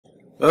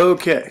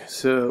Okay,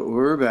 so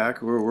we're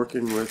back. We're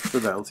working with the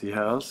bouncy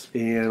house,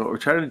 and what we're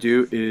trying to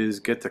do is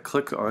get to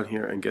click on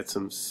here and get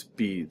some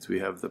speeds.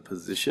 We have the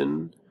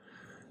position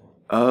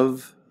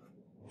of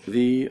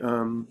the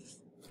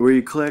where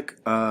you click.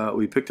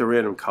 We picked a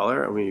random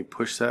color and we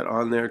push that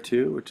on there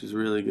too, which is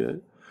really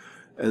good.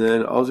 And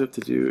then all you have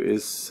to do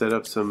is set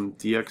up some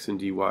dx and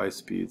dy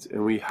speeds,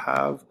 and we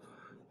have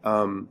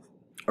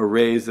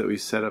arrays that we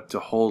set up to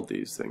hold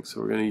these things.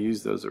 So we're going to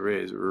use those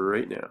arrays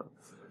right now.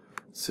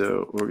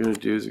 So what we're going to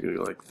do is we're going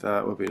to go like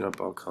that. Will be not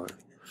ball color.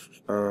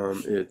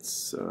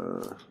 It's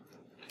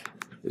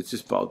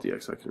just ball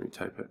dx. So I can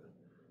retype it.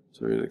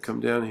 So we're going to come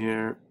down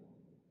here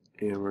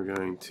and we're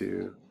going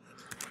to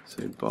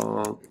say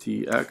ball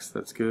dx.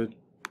 That's good,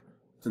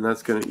 and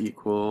that's going to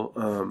equal.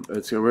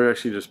 We're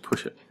actually just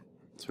push it.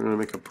 So we're going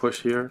to make a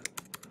push here,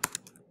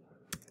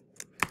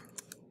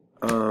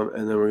 and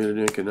then we're going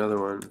to make another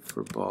one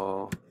for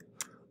ball.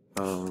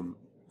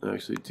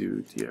 Actually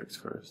do dx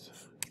first.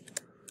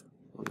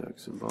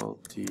 X and ball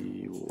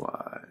dy.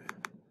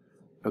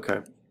 Okay,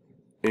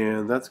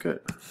 and that's good.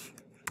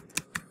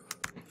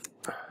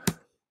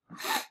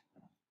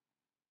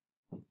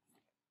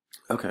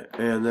 Okay,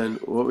 and then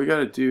what we got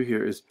to do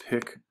here is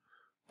pick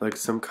like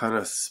some kind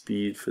of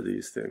speed for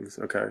these things.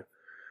 Okay,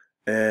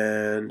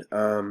 and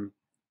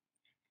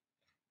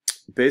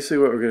basically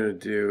what we're going to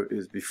do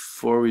is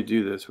before we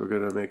do this, we're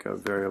going to make a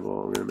variable.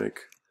 We're going to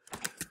make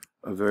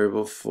a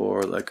variable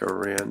for like a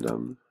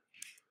random,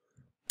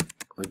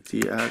 like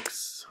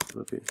dx,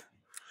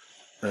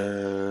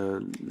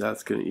 and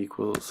that's going to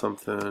equal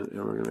something, and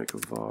we're going to make a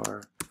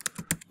var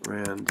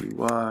ran dy,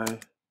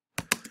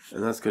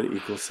 and that's going to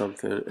equal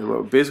something. And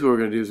what basically we're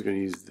going to do is we're going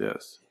to use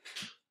this.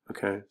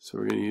 Okay, so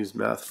we're going to use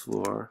math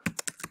floor,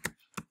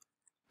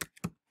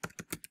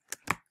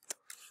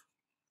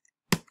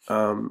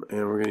 and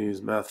we're going to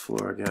use math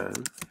floor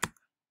again,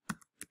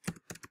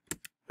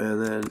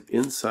 and then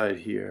inside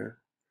here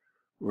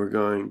we're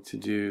going to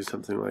do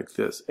something like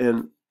this.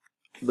 And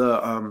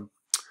the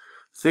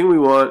thing we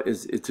want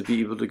is it to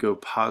be able to go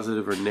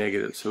positive or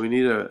negative. So we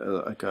need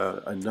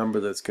a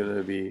number that's going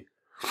to be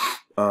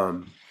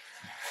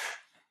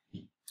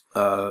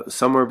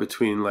somewhere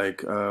between,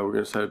 like we're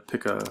going to try to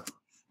pick a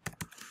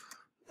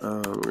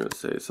we're going to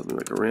say something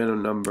like a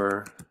random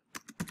number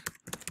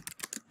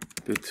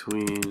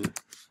between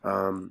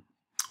I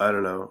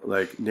don't know,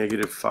 like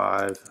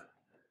 -5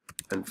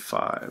 and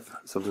 5,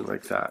 something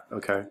like that.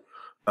 Okay,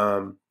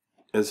 and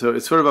so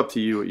it's sort of up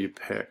to you what you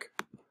pick.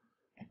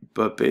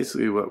 But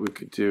basically what we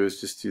could do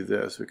is just do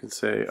this. We can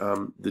say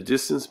the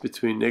distance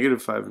between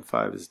 -5 and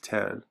 5 is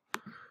 10.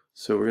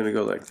 So we're going to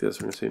go like this.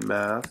 We're going to say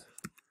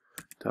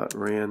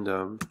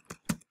math.random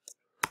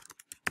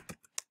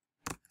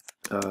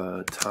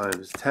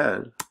times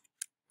 10.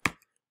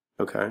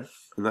 Okay,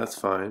 and that's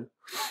fine.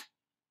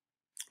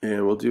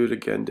 And we'll do it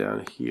again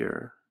down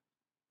here.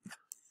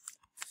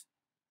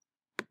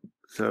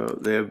 So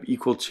they have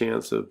equal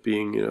chance of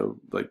being,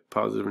 like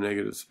positive or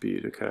negative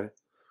speed. Okay.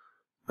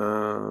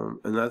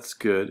 And that's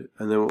good.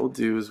 And then what we'll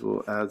do is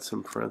we'll add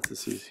some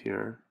parentheses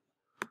here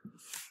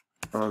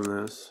on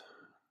this.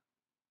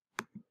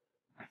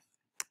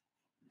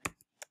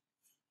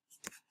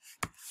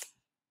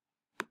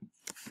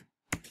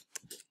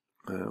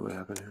 What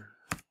happened here?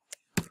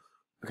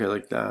 Okay,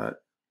 like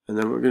that. And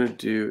then what we're going to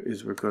do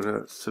is we're going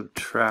to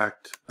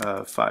subtract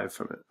 5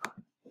 from it.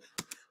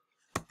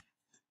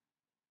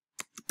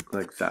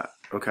 Like that.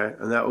 Okay,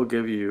 and that will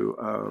give you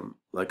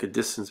like a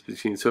distance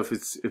between. So if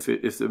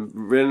the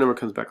random number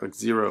comes back like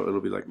 0,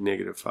 it'll be like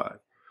 -5,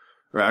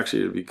 or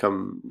actually it'll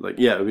become like,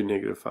 yeah, it'll be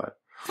 -5.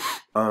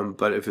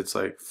 But if it's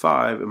like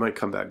 5, it might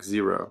come back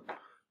 0,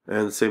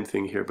 and the same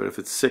thing here. But if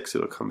it's 6,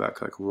 it'll come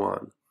back like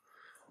 1.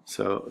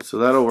 So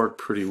that'll work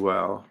pretty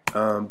well.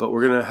 But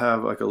we're gonna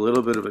have like a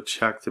little bit of a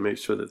check to make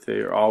sure that they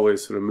are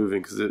always sort of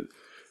moving, because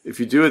if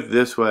you do it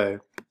this way,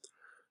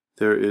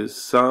 there is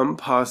some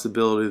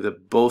possibility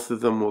that both of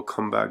them will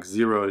come back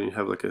 0, and you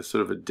have like a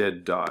sort of a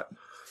dead dot.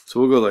 So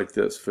we'll go like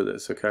this for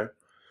this. Okay,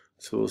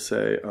 so we'll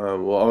say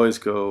we'll always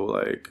go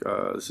like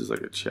this is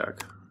like a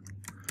check,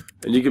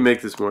 and you can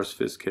make this more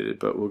sophisticated,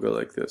 but we'll go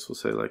like this. We'll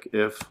say like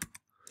if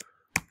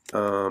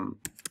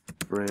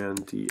ran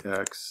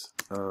dx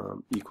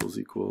equals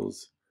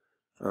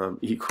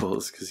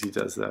because he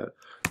does that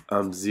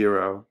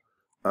 0,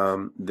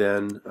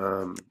 then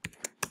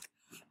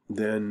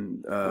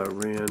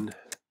ran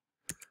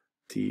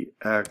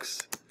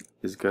dx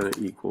is going to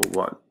equal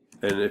 1.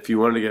 And if you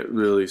wanted to get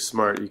really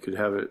smart, you could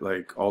have it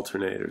like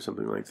alternate or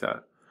something like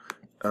that.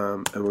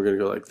 And we're going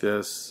to go like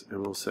this,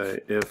 and we'll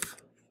say if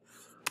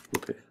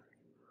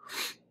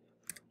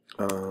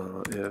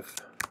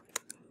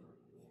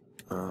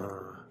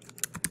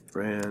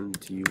ran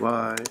dy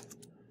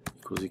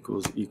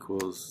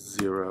equals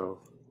 0,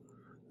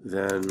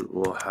 then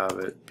we'll have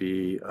it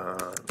be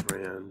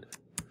ran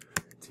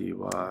dy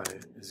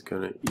is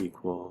going to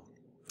equal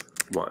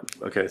 1.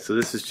 Okay, so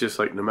this is just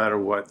like no matter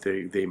what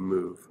they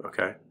move.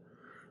 Okay,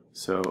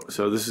 so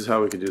this is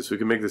how we can do this. We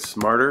can make this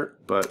smarter,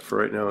 but for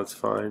right now it's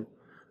fine.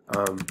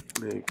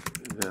 Make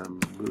them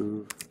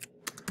move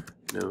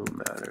no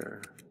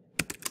matter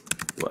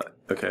what.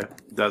 Okay,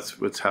 that's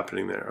what's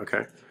happening there.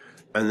 Okay,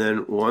 and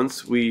then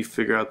once we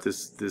figure out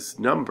this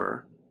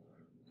number,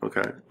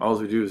 okay, all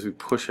we do is we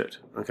push it.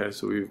 Okay,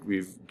 so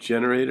we've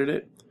generated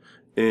it.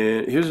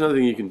 And here's another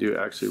thing you can do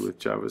actually with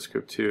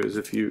JavaScript too, is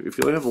if you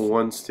only have a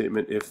one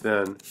statement if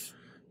then,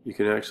 you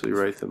can actually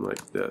write them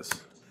like this.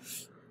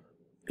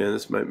 And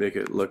this might make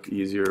it look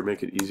easier,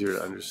 make it easier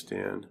to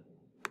understand.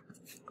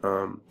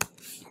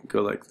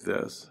 Go like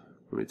this.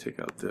 Let me take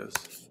out this.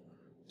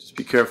 Just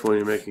be careful when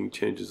you're making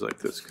changes like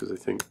this, because I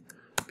think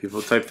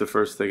people type the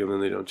first thing and then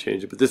they don't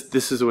change it. But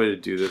this is a way to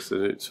do this,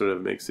 and it sort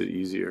of makes it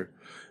easier.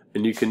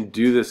 And you can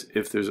do this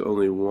if there's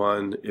only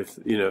one if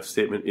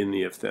statement in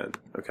the if then.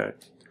 Okay,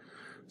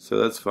 so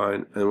that's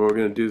fine. And what we're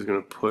going to do is we're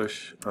going to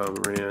push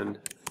rand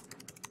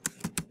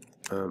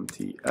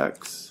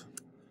dx,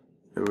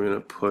 and we're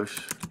going to push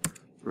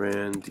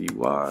rand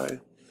dy,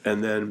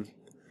 and then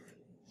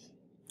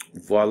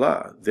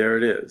voila, there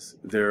it is.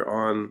 They're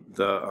on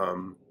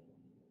the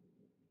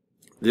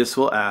this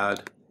will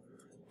add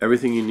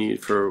everything you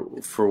need for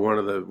one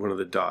of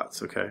the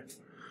dots. Okay,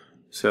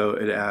 so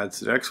it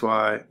adds an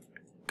XY,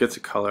 gets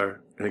a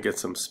color, and it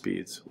gets some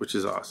speeds, which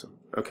is awesome.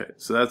 Okay,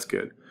 so that's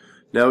good.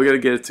 Now we got to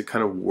get it to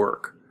kind of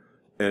work,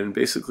 and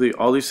basically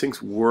all these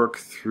things work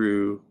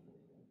through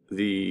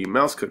the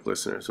mouse click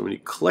listener. So when you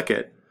click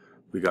it,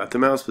 we got the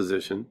mouse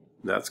position.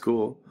 That's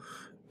cool.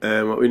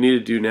 And what we need to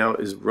do now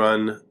is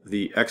run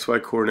the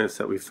XY coordinates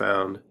that we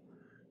found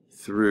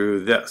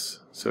through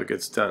this, so it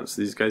gets done.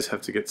 So these guys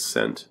have to get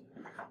sent.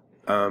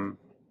 The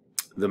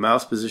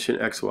mouse position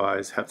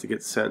XYs have to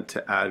get sent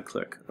to add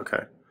click.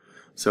 Okay,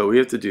 so we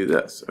have to do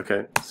this.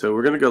 Okay, so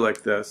we're going to go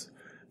like this,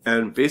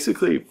 and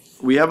basically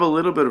we have a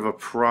little bit of a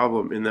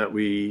problem in that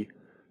we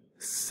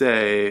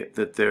say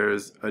that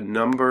there's a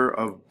number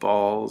of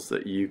balls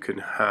that you can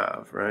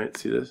have. Right?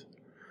 See this?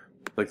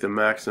 Like the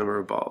max number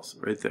of balls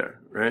right there.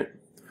 Right?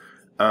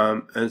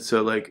 And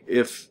so like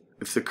if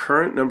the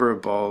current number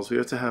of balls, we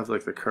have to have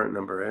like the current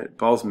number, right?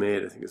 Balls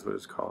made, I think is what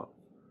it's called.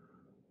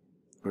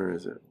 Where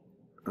is it?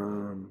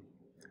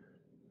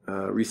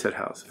 Reset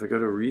house. If I go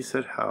to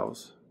reset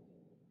house,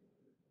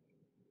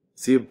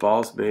 see if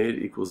balls made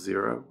equals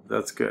 0.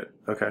 That's good.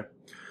 Okay.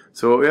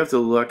 So what we have to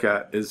look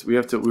at is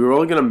we're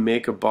only going to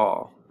make a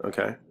ball,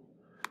 okay,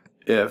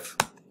 if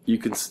you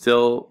can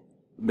still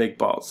make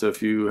balls. So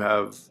if you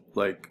have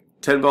like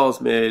 10 balls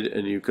made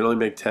and you can only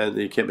make 10,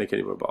 then you can't make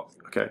any more balls.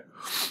 Okay,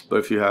 but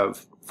if you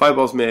have 5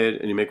 balls made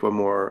and you make one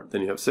more,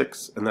 then you have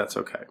 6, and that's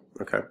okay.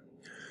 Okay,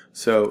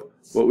 so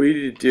what we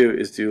need to do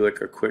is do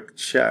like a quick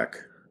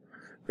check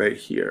right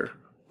here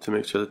to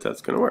make sure that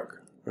that's going to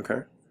work.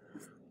 Okay,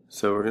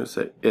 so we're going to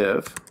say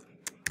if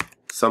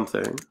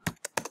something,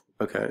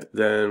 okay,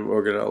 then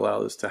we're going to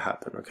allow this to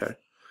happen. Okay,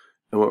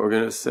 and what we're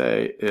going to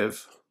say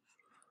if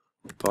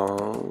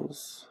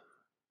balls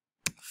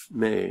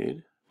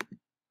made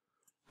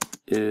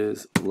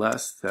is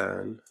less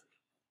than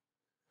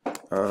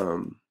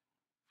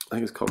I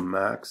think it's called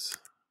max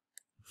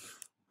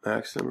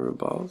number of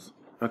balls.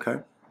 Okay,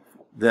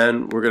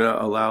 then we're gonna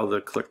allow the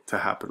click to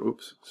happen.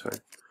 Oops, sorry.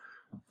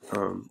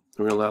 We're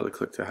gonna allow the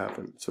click to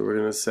happen. So we're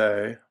gonna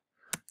say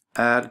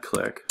add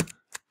click.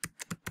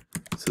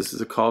 So this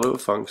is a call to a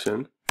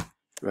function,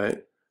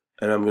 right?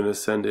 And I'm gonna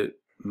send it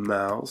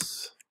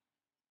mouse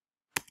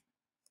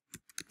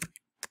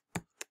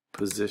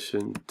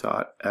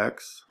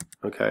position.x.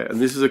 Okay, and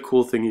this is a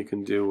cool thing you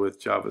can do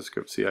with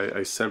JavaScript. See,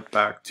 I sent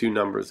back 2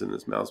 numbers in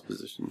this mouse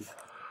position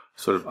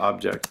sort of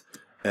object,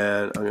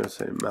 and I'm going to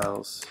say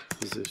mouse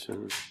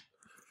position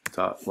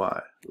dot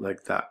y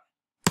like that.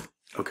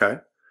 Okay,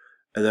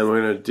 and then what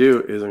we're going to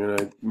do is I'm going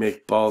to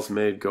make balls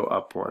made go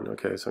up 1.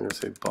 Okay, so I'm going to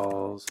say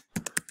balls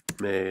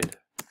made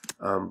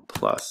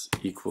plus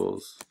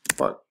equals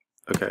 1.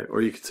 Okay,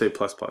 or you could say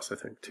plus plus, I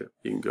think, too.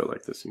 You can go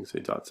like this. You can say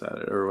dots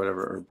added or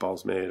whatever, or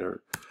balls made,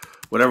 or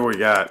whatever we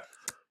got,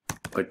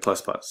 like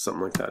plus plus,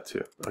 something like that,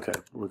 too. Okay,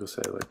 we'll go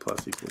say like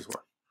plus equals 1.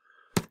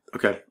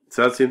 Okay,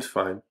 so that seems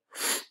fine.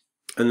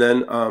 And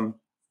then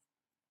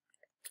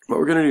what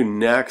we're going to do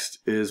next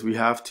is we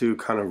have to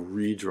kind of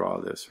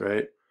redraw this,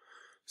 right?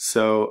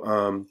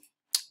 So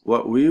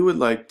what we would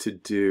like to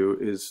do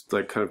is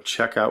like kind of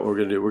check out what we're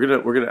going to do.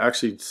 We're gonna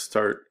actually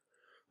start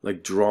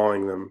like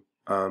drawing them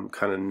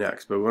kind of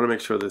next, but we want to make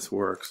sure this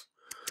works.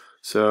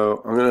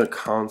 So I'm going to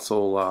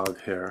console log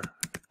here.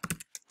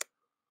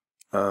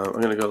 I'm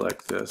going to go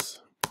like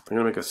this. I'm going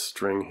to make a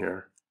string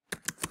here,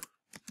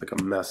 like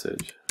a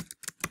message.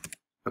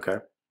 Okay.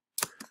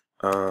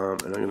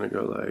 And I'm going to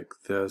go like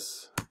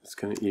this. It's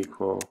going to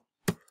equal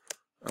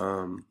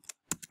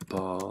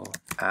ball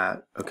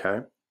at.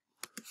 Okay.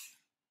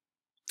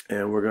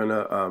 And we're going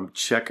to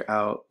check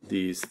out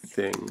these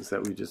things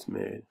that we just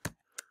made.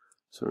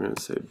 So we're going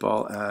to say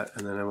ball at,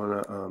 and then I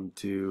want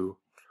to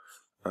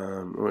I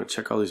want to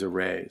check all these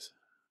arrays.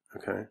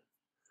 Okay.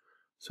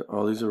 So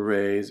all these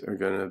arrays are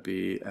going to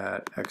be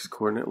at x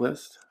coordinate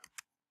list.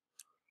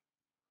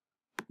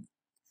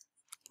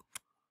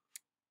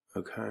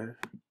 Okay. I'm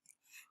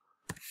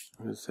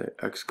going to say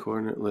x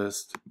coordinate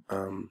list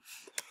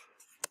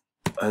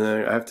And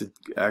then I have to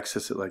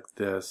access it like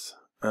this.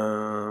 What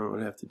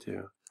do I have to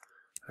do?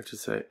 I have to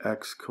say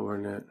x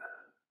coordinate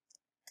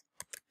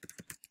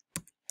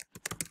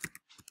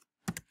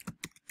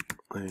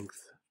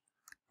length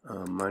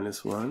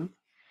 -1.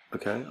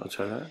 Okay, I'll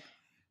try that.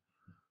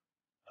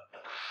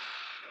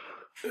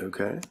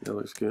 Okay, that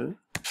looks good.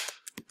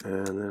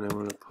 And then I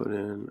want to put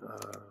in a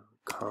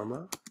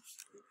comma,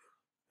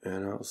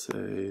 and I'll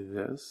say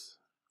this.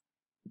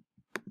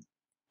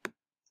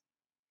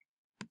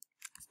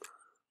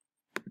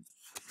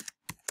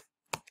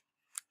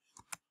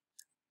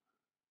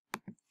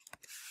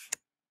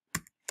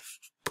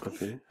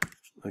 Okay,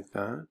 like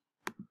that.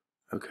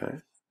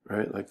 Okay,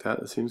 right, like that.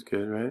 That seems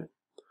good, right?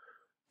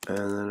 And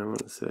then I want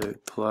to say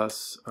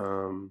plus,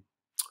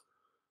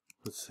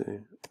 let's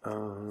see,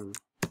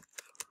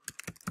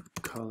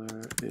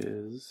 color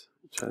is,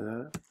 try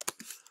that.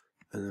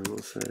 And then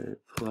we'll say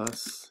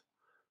plus,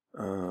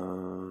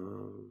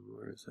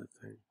 where is that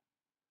thing?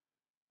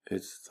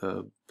 It's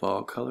the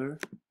ball color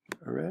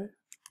array.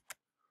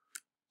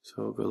 So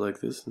we'll go like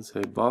this and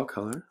say ball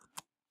color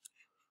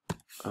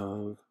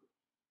of,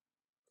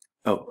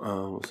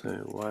 we'll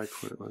say y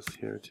coordinate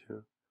here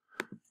too.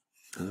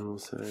 And then we'll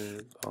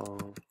say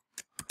ball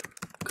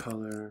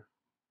color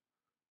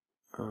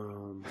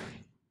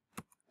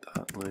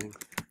dot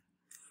length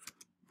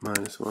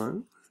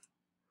 -1.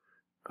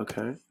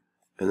 Okay.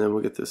 And then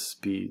we'll get the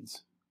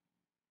speeds.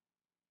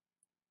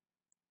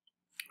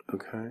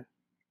 Okay.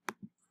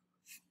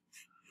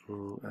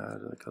 We'll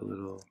add like a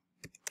little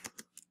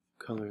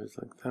colors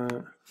like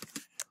that.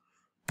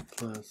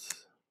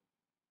 Plus,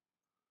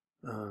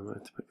 I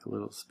have to make a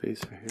little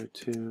spacer here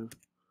too.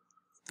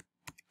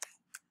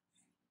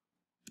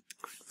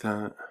 Like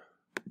that.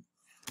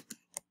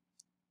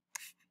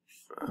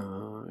 I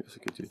guess I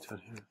could do it down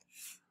here.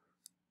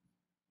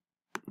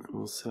 And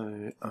we'll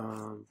say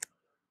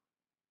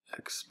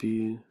x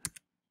speed.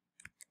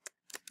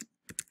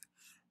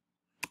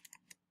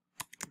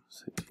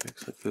 Say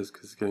dx like this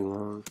because it's getting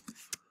long.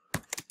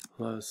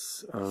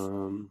 Plus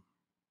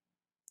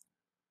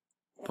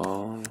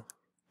ball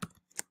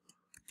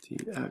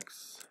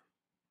dx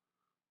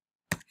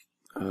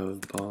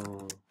of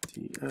ball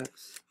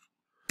dx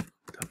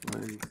dot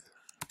length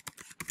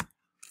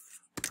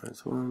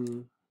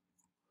 -1,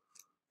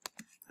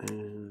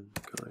 and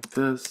go like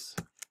this,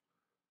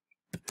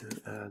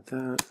 and add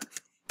that,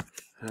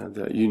 add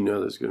that. You know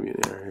there's going to be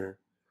an error here.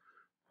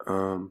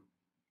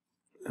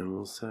 And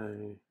we'll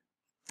say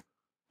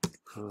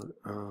put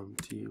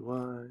dy,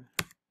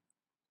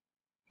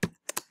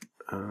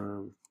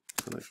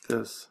 so like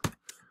this.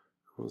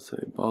 We'll say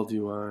ball dy.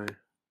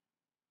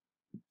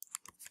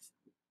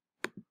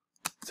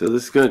 So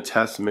this is going to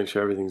test to make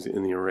sure everything's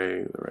in the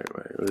array the right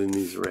way, or in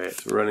these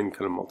arrays. We're running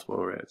kind of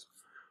multiple arrays.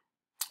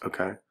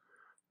 Okay,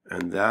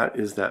 and that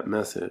is that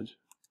message.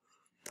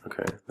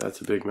 Okay, that's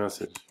a big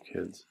message,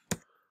 kids.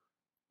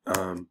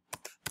 And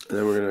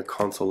then we're going to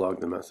console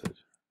log the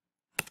message.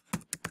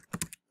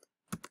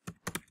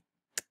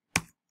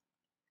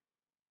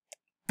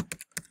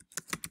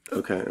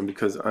 Okay, and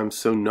because I'm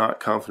so not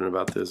confident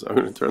about this, I'm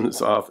going to turn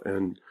this off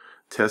and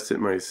test it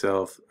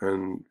myself,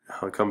 and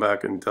I'll come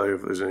back and tell you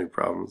if there's any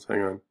problems.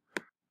 Hang on.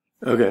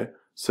 Okay,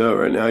 so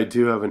right now I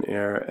do have an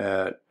error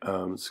at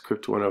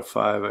script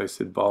 105. I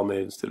said ball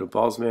made instead of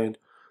balls made,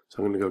 so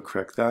I'm going to go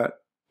correct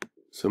that.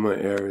 So my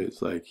error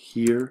is like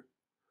here.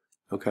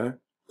 Okay,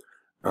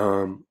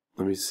 let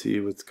me see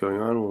what's going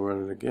on. We'll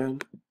run it again.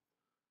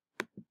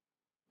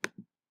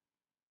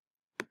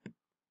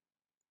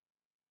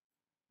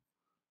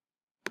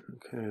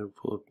 Okay, we'll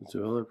pull up the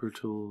developer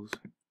tools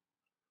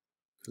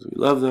because we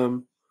love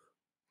them.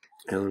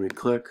 And let me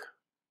click.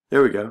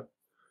 There we go.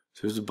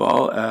 So there's a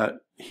ball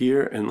at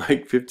here and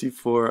like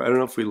 54. I don't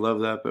know if we love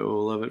that, but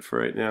we'll love it for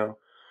right now.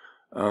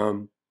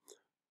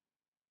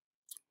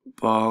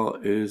 Ball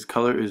is,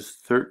 color is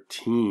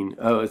 13.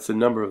 Oh, it's the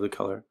number of the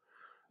color.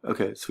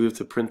 Okay, so we have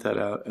to print that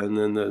out. And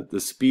then the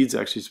speed's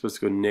actually supposed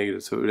to go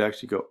negative, so it would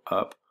actually go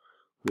up.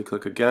 Let me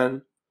click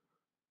again.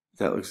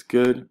 That looks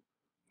good.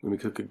 Let me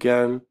click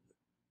again.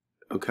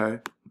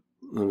 Okay,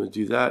 let me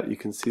do that. You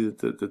can see that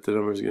the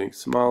number is getting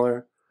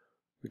smaller.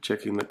 We're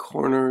checking the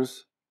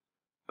corners.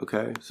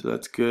 Okay, so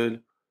that's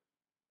good.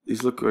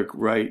 These look like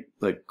right,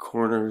 like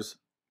corners.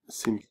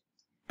 Seem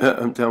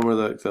I'm down where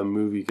the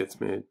movie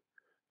gets made.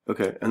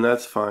 Okay, and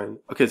that's fine.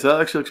 Okay, so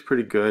that actually looks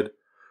pretty good.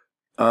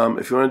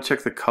 If you want to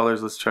check the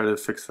colors, let's try to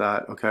fix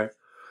that. Okay,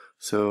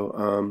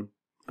 so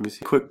let me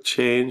see. Quick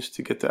change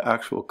to get the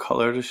actual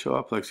color to show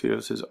up. Like see,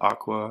 this is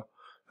aqua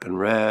and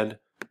red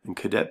and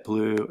cadet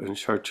blue and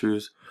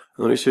chartreuse.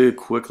 And let me show you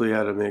quickly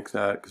how to make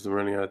that because I'm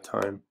running out of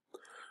time.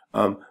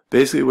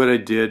 Basically, what I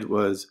did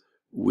was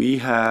we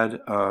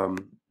had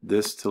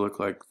this to look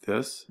like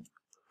this.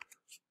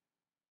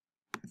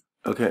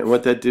 Okay, and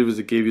what that did was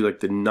it gave you like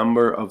the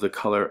number of the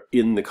color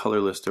in the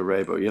color list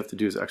array, but what you have to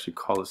do is actually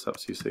call this up.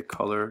 So you say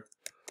color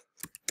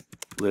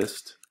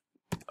list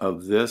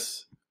of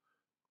this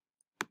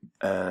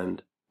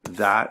and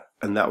that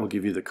will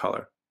give you the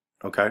color.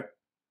 Okay?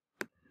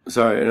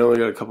 Sorry, I only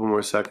got a couple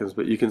more seconds,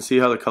 but you can see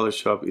how the colors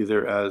show up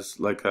either as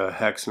like a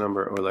hex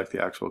number or like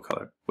the actual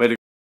color. Way to